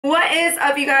What is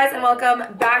up, you guys, and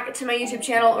welcome back to my YouTube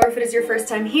channel, or if it is your first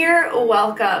time here,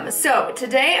 welcome. So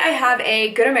today I have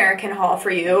a Good American haul for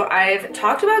you. I've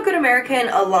talked about Good American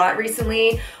a lot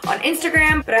recently on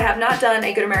Instagram, but I have not done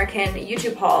a Good American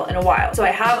YouTube haul in a while. So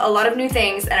I have a lot of new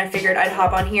things and I figured I'd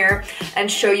hop on here and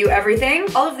show you everything.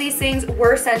 All of these things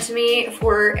were sent to me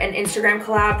for an Instagram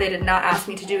collab. They did not ask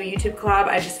me to do a YouTube collab.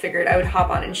 I just figured I would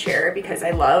hop on and share because I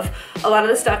love a lot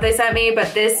of the stuff they sent me,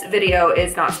 but this video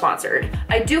is not sponsored.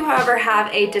 I do, however,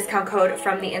 have a discount code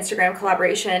from the Instagram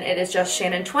collaboration. It is just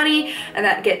Shannon20, and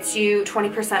that gets you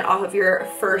 20% off of your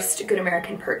first Good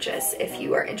American purchase if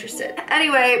you are interested.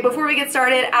 Anyway, before we get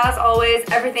started, as always,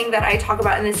 everything that I talk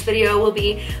about in this video will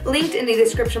be linked in the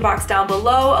description box down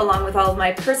below, along with all of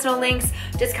my personal links,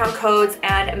 discount codes,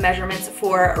 and measurements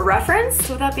for reference.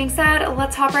 So with that being said,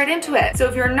 let's hop right into it. So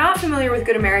if you're not familiar with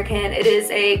Good American, it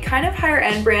is a kind of higher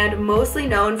end brand, mostly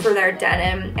known for their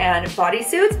denim and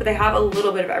bodysuits, but they have a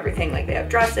little bit of everything. Like they have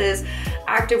dresses,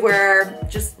 activewear,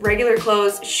 just regular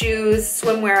clothes, shoes,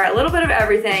 swimwear, a little bit of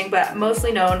everything, but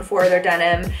mostly known for their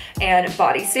denim and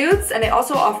bodysuits. And they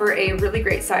also offer a really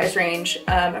great size range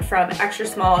from extra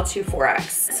small to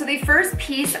 4X. So the first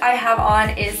piece I have on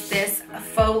is this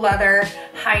faux leather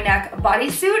high neck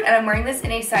bodysuit, and I'm wearing this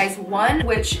in a size 1,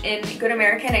 which in Good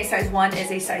American, a size 1 is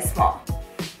a size small.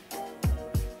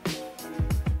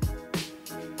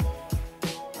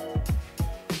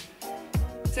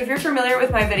 So if you're familiar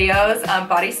with my videos,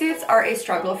 bodysuits are a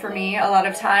struggle for me a lot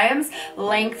of times.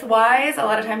 Lengthwise, a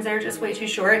lot of times they're just way too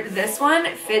short. This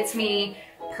one fits me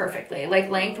perfectly. Like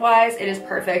lengthwise, it is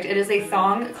perfect. It is a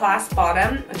thong clasp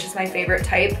bottom, which is my favorite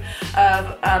type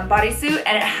of bodysuit,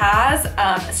 and it has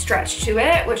a stretch to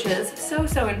it, which is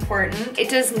so important. It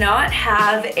does not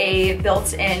have a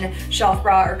built-in shelf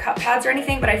bra or cup pads or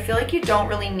anything, but I feel like you don't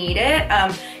really need it.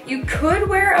 You could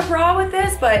wear a bra with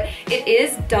this, but it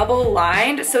is double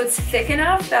lined, so it's thick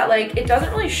enough that like it doesn't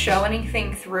really show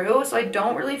anything through, so I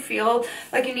don't really feel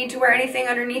like you need to wear anything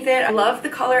underneath it. I love the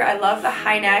color, I love the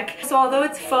high neck. So although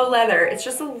it's faux leather, it's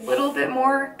just a little bit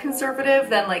more conservative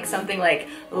than like something like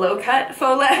low cut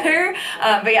faux leather.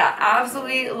 But yeah,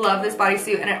 absolutely love this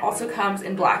bodysuit, and it also comes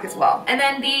in black as well. And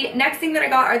then the next thing that I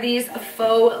got are these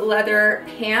faux leather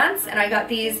pants, and I got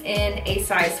these in a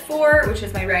size 4, which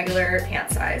is my regular pant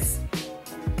size.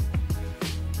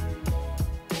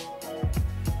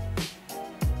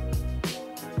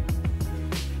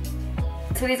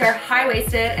 So these are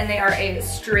high-waisted and they are a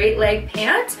straight leg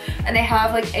pant, and they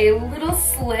have like a little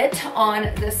slit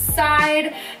on the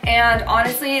side, and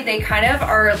honestly they kind of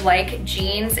are like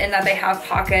jeans in that they have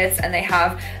pockets and they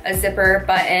have a zipper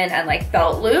button and like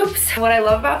belt loops. What I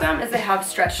love about them is they have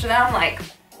stretch to them, like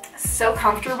so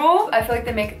comfortable. I feel like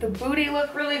they make the booty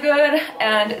look really good,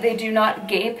 and they do not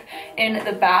gape in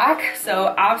the back,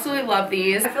 so absolutely love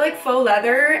these. I feel like faux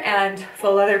leather and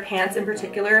faux leather pants in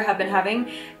particular have been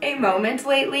having a moment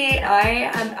lately.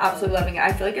 I am absolutely loving it.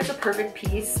 I feel like it's a perfect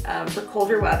piece for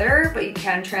colder weather, but you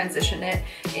can transition it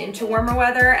into warmer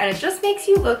weather, and it just makes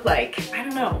you look like, I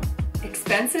don't know,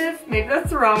 expensive? Maybe that's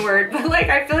the wrong word, but like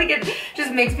I feel like it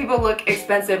just makes people look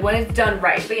expensive when it's done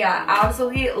right. But yeah,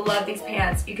 absolutely love these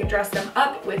pants. You can dress them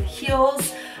up with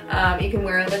heels. You can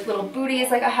wear like little booties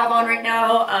like I have on right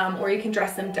now, or you can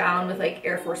dress them down with like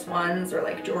Air Force Ones or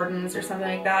like Jordans or something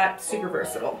like that. Super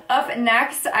versatile. Up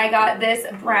next, I got this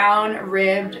brown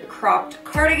ribbed cropped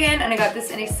cardigan, and I got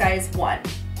this in a size 1.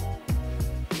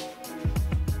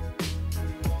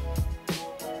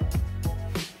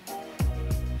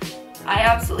 I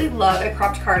absolutely love a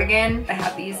cropped cardigan. I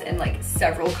have these in like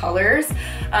several colors,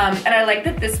 and I like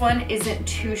that this one isn't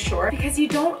too short because you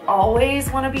don't always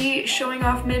want to be showing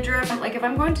off midriff. Like if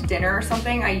I'm going to dinner or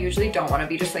something, I usually don't want to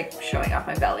be just like showing off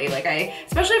my belly. Like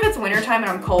especially if it's wintertime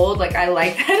and I'm cold, like I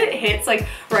like that it hits like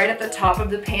right at the top of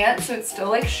the pants, so it still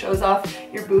like shows off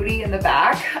your booty in the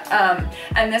back.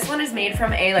 And this one is made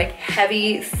from a like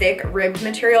heavy, thick ribbed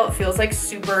material. It feels like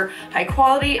super high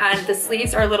quality, and the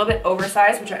sleeves are a little bit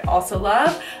oversized, which I also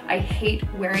love. I hate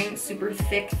wearing super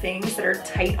thick things that are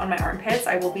tight on my armpits.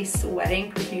 I will be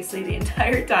sweating profusely the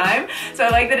entire time. So I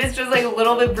like that it's just like a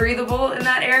little bit breathable in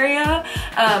that area.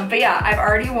 But yeah, I've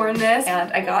already worn this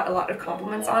and I got a lot of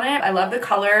compliments on it. I love the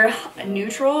color.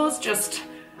 Neutrals just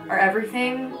are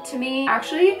everything to me.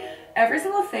 Actually, every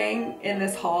single thing in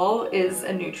this haul is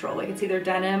a neutral. Like it's either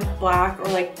denim, black, or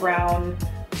like brown,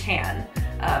 tan.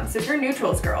 So if you're a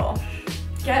neutrals girl,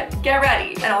 get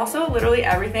ready. And also literally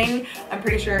everything, I'm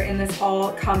pretty sure in this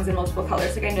haul comes in multiple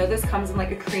colors. Like I know this comes in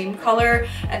like a cream color,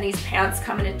 and these pants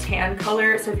come in a tan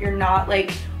color. So if you're not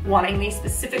like wanting the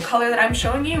specific color that I'm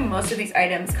showing you, most of these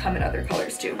items come in other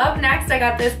colors too. Up next, I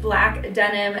got this black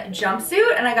denim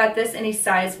jumpsuit, and I got this in a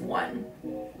size 1.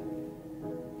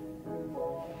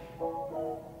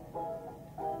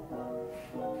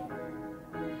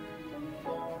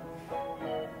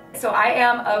 So I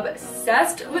am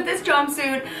obsessed with this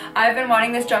jumpsuit. I've been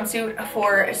wanting this jumpsuit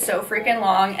for so freaking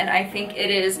long, and I think it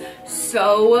is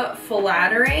so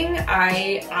flattering.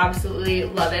 I absolutely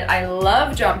love it. I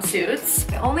love jumpsuits.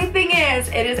 The only thing is,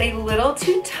 it is a little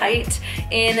too tight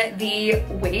in the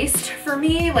waist for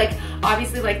me. Like,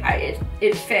 obviously, like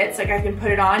it fits, like I can put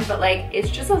it on, but like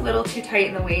it's just a little too tight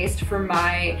in the waist for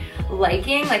my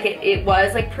liking. Like it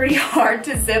was like pretty hard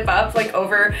to zip up like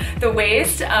over the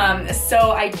waist.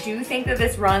 So I do think that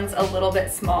this runs a little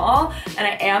bit small, and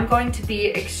I am going to be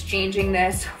exchanging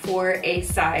this for a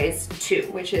size 2,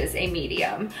 which is a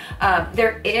medium.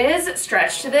 There is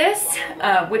stretch to this,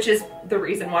 which is the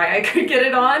reason why I could get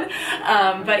it on.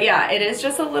 But yeah, it is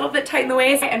just a little bit tight in the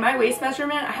waist. And my waist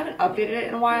measurement, I haven't updated it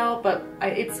in a while, but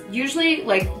it's usually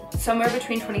like somewhere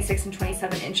between 26 and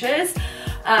 27 inches.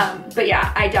 But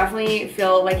yeah, I definitely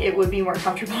feel like it would be more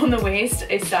comfortable in the waist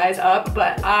a size up,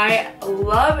 but I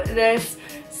love this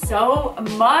so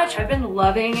much. I've been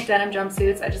loving denim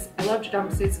jumpsuits. I love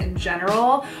jumpsuits in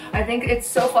general. I think it's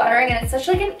so flattering, and it's such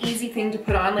like an easy thing to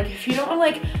put on. Like if you don't want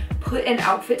to like put an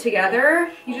outfit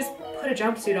together, you just put a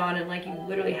jumpsuit on and like you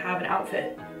literally have an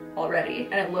outfit already,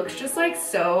 and it looks just like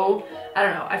so, I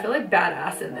don't know, I feel like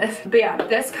badass in this. But yeah,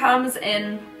 this comes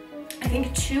in I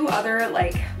think 2 other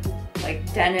like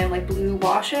denim like blue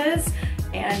washes,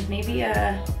 and maybe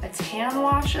a tan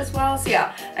wash as well. So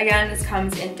yeah, again, this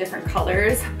comes in different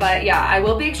colors, but yeah, I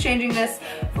will be exchanging this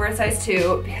for a size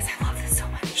 2 because I love this so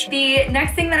much. The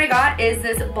next thing that I got is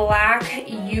this black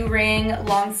U-ring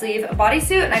long sleeve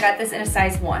bodysuit, and I got this in a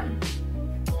size 1.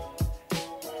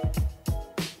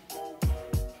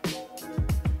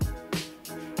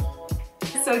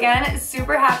 So again,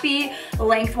 super happy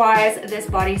lengthwise. This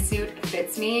bodysuit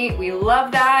fits me. We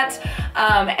love that.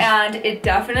 And it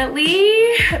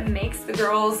definitely makes the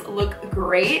girls look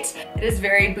great. It is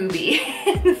very booby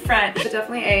in the front, but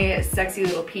definitely a sexy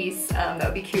little piece that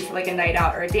would be cute for like a night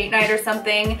out or a date night or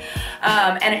something.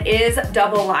 And it is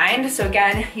double lined. So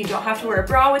again, you don't have to wear a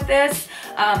bra with this.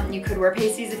 You could wear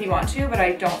pasties if you want to, but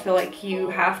I don't feel like you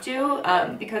have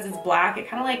to because it's black. It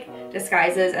kind of like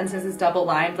disguises, and since it's double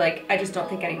lined, like I just don't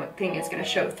think anything is going to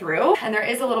show through. And there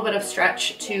is a little bit of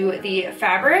stretch to the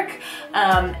fabric,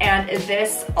 and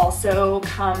this also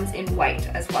comes in white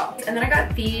as well. And then I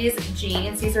got these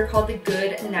jeans. These are called the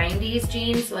Good 90s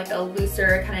jeans, so like a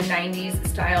looser kind of 90s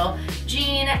style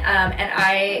jean, and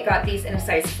I got these in a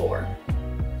size 4.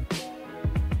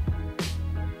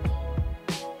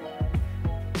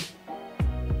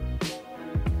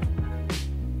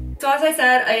 So as I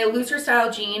said, a looser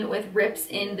style jean with rips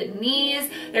in the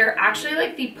knees. They're actually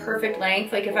like the perfect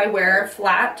length. Like if I wear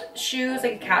flat shoes,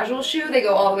 like a casual shoe, they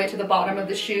go all the way to the bottom of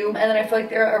the shoe. And then I feel like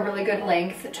they're a really good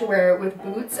length to wear with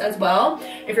boots as well.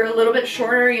 If you're a little bit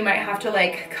shorter, you might have to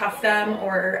like cuff them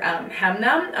or hem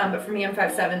them. But for me, I'm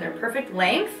 5'7", they're perfect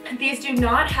length. These do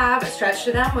not have a stretch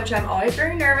to them, which I'm always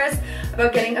very nervous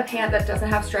about getting a pant that doesn't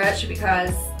have stretch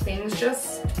because things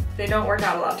just, they don't work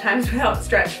out a lot of times without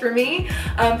stretch for me.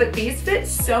 But these fit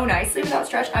so nicely without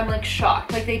stretch. I'm like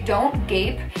shocked. Like they don't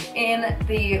gape in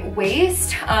the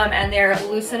waist, and they're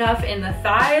loose enough in the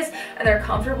thighs, and they're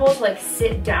comfortable to like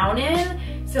sit down in.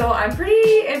 So I'm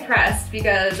pretty impressed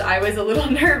because I was a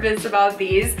little nervous about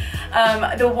these.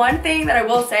 The one thing that I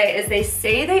will say is they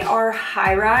say they are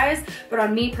high rise, but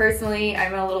on me personally,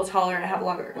 I'm a little taller and I have a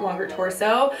longer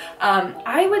torso.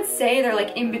 I would say they're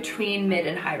like in between mid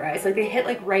and high rise. Like they hit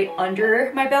like right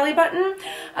under my belly button.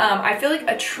 I feel like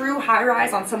a true high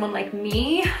rise on someone like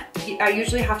me, I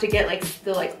usually have to get like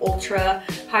the like ultra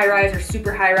high rise or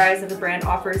super high rise if the brand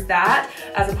offers that,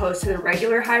 as opposed to the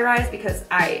regular high rise because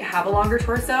I have a longer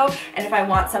torso. And if I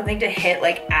want something to hit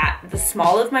like at the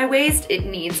small of my waist, it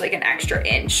needs like an extra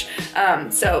inch.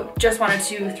 So just wanted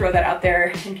to throw that out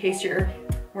there in case you're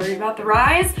worried about the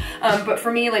rise. But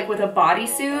for me, like with a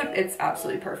bodysuit, it's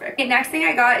absolutely perfect. Okay, next thing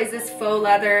I got is this faux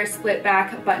leather split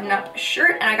back button up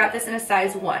shirt, and I got this in a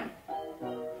size 1.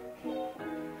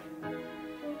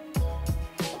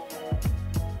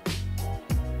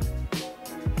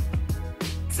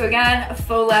 So again,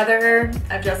 faux leather,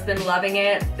 I've just been loving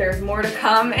it. There's more to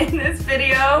come in this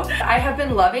video. I have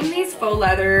been loving these faux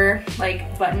leather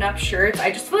like button-up shirts.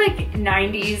 I just feel like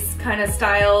 90s kind of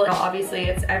style. Obviously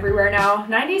it's everywhere now,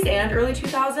 90s and early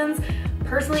 2000s.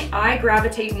 Personally, I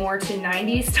gravitate more to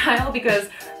 90s style because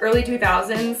early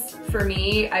 2000s for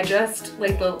me, I just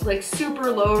like the like super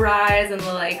low rise and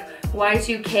the like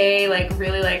Y2K, like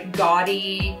really like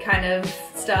gaudy kind of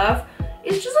stuff.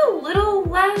 It's just a little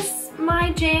less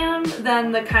my jam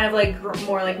than the kind of like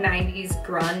more like 90s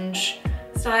grunge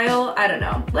style. I don't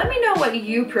know. Let me know what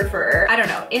you prefer. I don't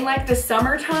know. In like the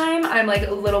summertime, I'm like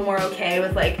a little more okay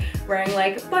with like wearing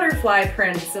like butterfly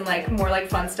prints and like more like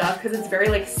fun stuff because it's very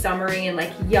like summery and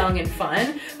like young and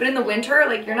fun. But in the winter,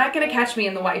 like you're not gonna catch me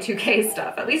in the Y2K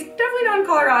stuff. At least definitely not in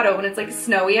Colorado when it's like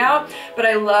snowy out. But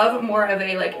I love more of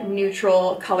a like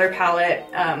neutral color palette.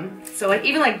 So like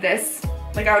even like this,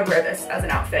 like I would wear this as an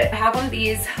outfit. I have one of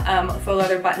these faux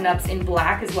leather button-ups in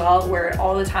black as well, wear it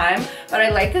all the time. But I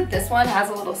like that this one has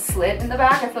a little slit in the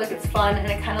back. I feel like it's fun and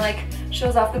it kind of like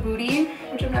shows off the booty,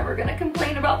 which I'm never gonna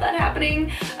complain about that happening.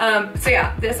 So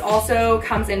yeah, this also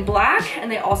comes in black,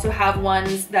 and they also have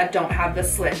ones that don't have the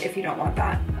slit if you don't want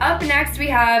that. Up next, we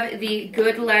have the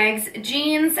Good Legs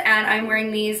jeans, and I'm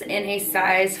wearing these in a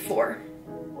size 4.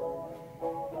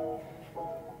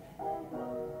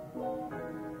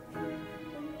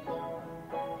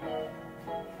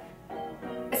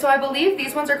 So I believe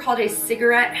these ones are called a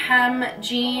cigarette hem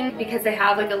jean because they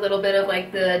have like a little bit of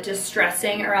like the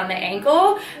distressing around the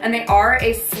ankle, and they are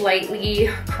a slightly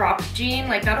cropped jean,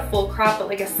 like not a full crop, but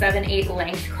like a 7/8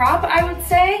 length crop, I would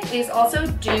say. These also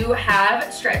do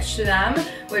have stretch to them,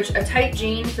 which a tight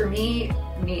jean for me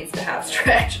needs to have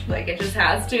stretch, like it just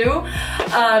has to.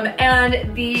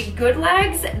 And the Good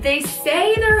Legs, they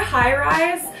say they're high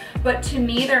rise, but to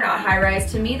me, they're not high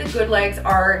rise. To me, the Good Legs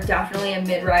are definitely a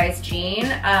mid-rise jean.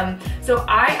 So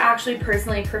I actually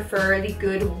personally prefer the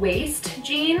Good Waist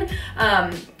jean.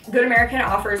 Good American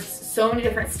offers so many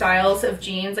different styles of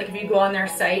jeans. Like if you go on their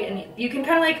site, and you can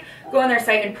kind of like go on their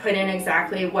site and put in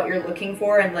exactly what you're looking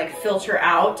for and like filter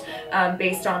out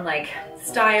based on like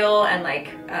style and like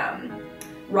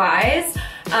rise.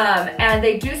 And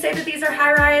they do say that these are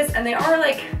high rise, and they are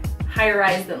like higher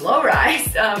rise than low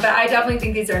rise, but I definitely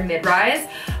think these are mid-rise.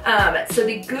 So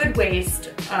the Good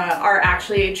Waist are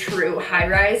actually a true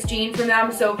high-rise jean from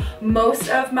them. So most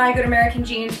of my Good American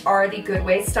jeans are the Good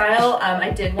Waist style. I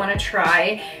did want to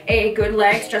try a Good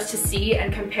Legs just to see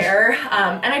and compare,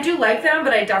 and I do like them,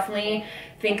 but I definitely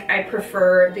think I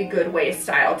prefer the Good Waist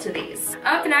style to these.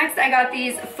 Up next, I got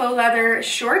these faux leather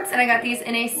shorts, and I got these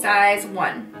in a size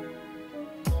 1.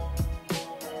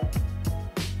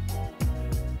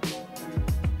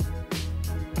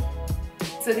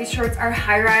 So these shorts are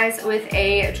high rise with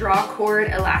a draw cord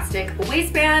elastic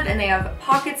waistband, and they have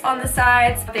pockets on the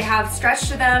sides. They have stretch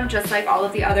to them just like all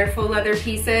of the other faux leather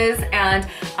pieces, and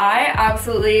I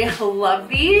absolutely love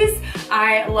these.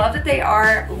 I love that they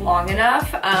are long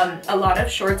enough. A lot of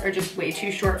shorts are just way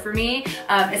too short for me,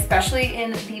 especially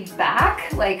in the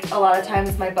back. Like a lot of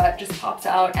times my butt just pops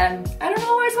out, and I don't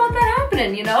always want that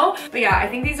happening, you know? But yeah, I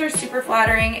think these are super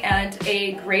flattering and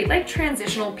a great like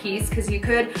transitional piece, because you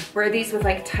could wear these with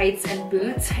like tights and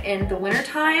boots in the winter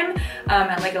time,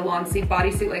 and like a long sleeve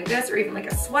bodysuit like this, or even like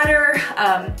a sweater,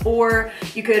 or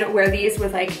you could wear these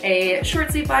with like a short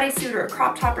sleeve bodysuit or a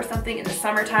crop top or something in the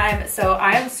summertime. So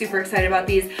I am super excited about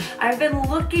these. I've been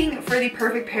looking for the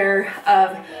perfect pair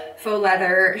of faux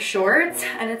leather shorts,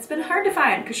 and it's been hard to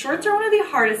find because shorts are one of the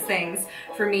hardest things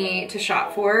for me to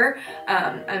shop for.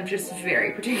 I'm just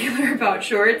very particular about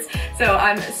shorts, so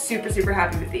I'm super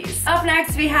happy with these. Up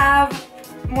next, we have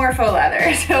more faux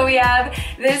leather. So we have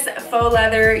this faux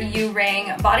leather U-ring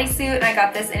bodysuit, and I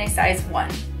got this in a size 1.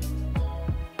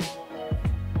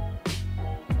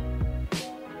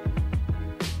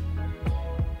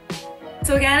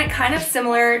 So again, kind of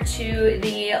similar to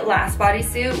the last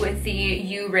bodysuit with the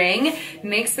U-ring,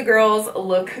 makes the girls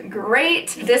look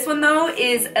great. This one though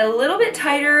is a little bit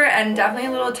tighter, and definitely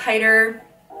a little tighter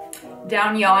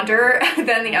down yonder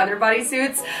than the other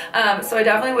bodysuits. So I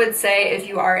definitely would say if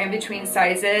you are in between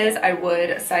sizes, I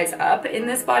would size up in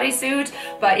this bodysuit.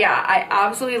 But yeah, I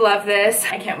absolutely love this.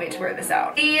 I can't wait to wear this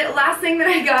out. The last thing that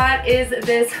I got is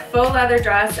this faux leather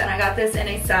dress, and I got this in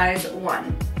a size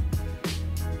 1.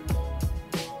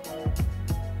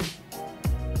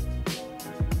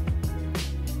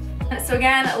 So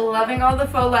again, loving all the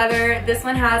faux leather. This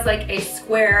one has like a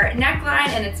square neckline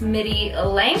and it's midi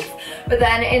length, but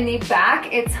then in the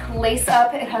back it's lace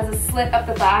up. It has a slit up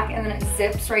the back, and then it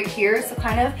zips right here. So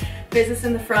kind of business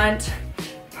in the front,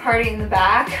 party in the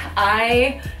back.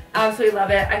 I absolutely love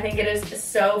it. I think it is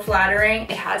so flattering.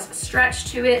 It has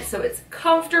stretch to it, so it's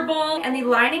comfortable. And the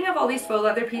lining of all these faux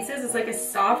leather pieces is like a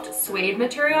soft suede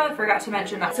material. I forgot to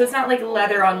mention that. So it's not like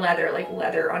leather on leather, like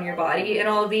leather on your body in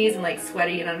all of these, and like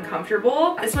sweaty and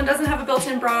uncomfortable. This one doesn't have a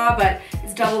built-in bra, but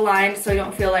it's double lined, so you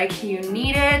don't feel like you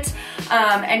need it.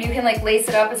 And you can like lace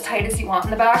it up as tight as you want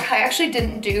in the back. I actually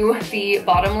didn't do the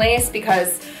bottom lace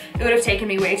because it would have taken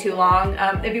me way too long.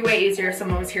 It'd be way easier if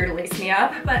someone was here to lace me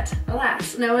up, but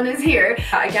alas, no one is here.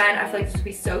 Again, I feel like this would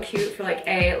be so cute for like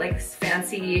a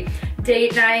fancy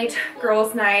date night,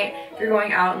 girls night, if you're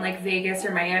going out in like Vegas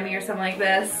or Miami or something like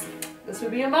this, this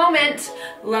would be a moment.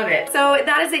 Love it. So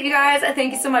that is it, you guys.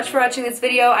 Thank you so much for watching this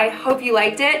video. I hope you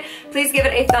liked it. Please give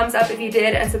it a thumbs up if you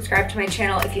did, and subscribe to my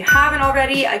channel if you haven't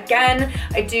already. Again,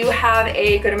 I do have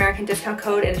a Good American discount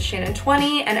code. It is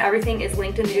Shannon20, and everything is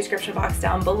linked in the description box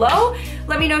down below.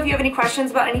 Let me know if you have any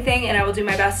questions about anything, and I will do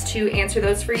my best to answer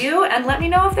those for you. And let me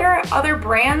know if there are other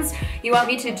brands you want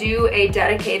me to do a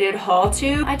dedicated haul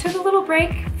to. I took a little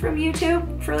break from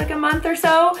YouTube for like a month or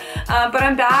so, but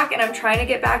I'm back and I'm trying to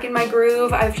get back in my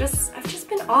groove. I've just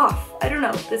been off. I don't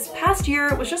know. This past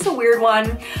year was just a weird one.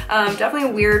 Definitely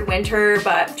a weird winter,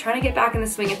 but trying to get back in the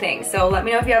swing of things. So let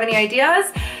me know if you have any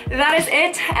ideas. That is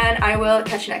it, and I will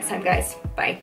catch you next time, guys. Bye.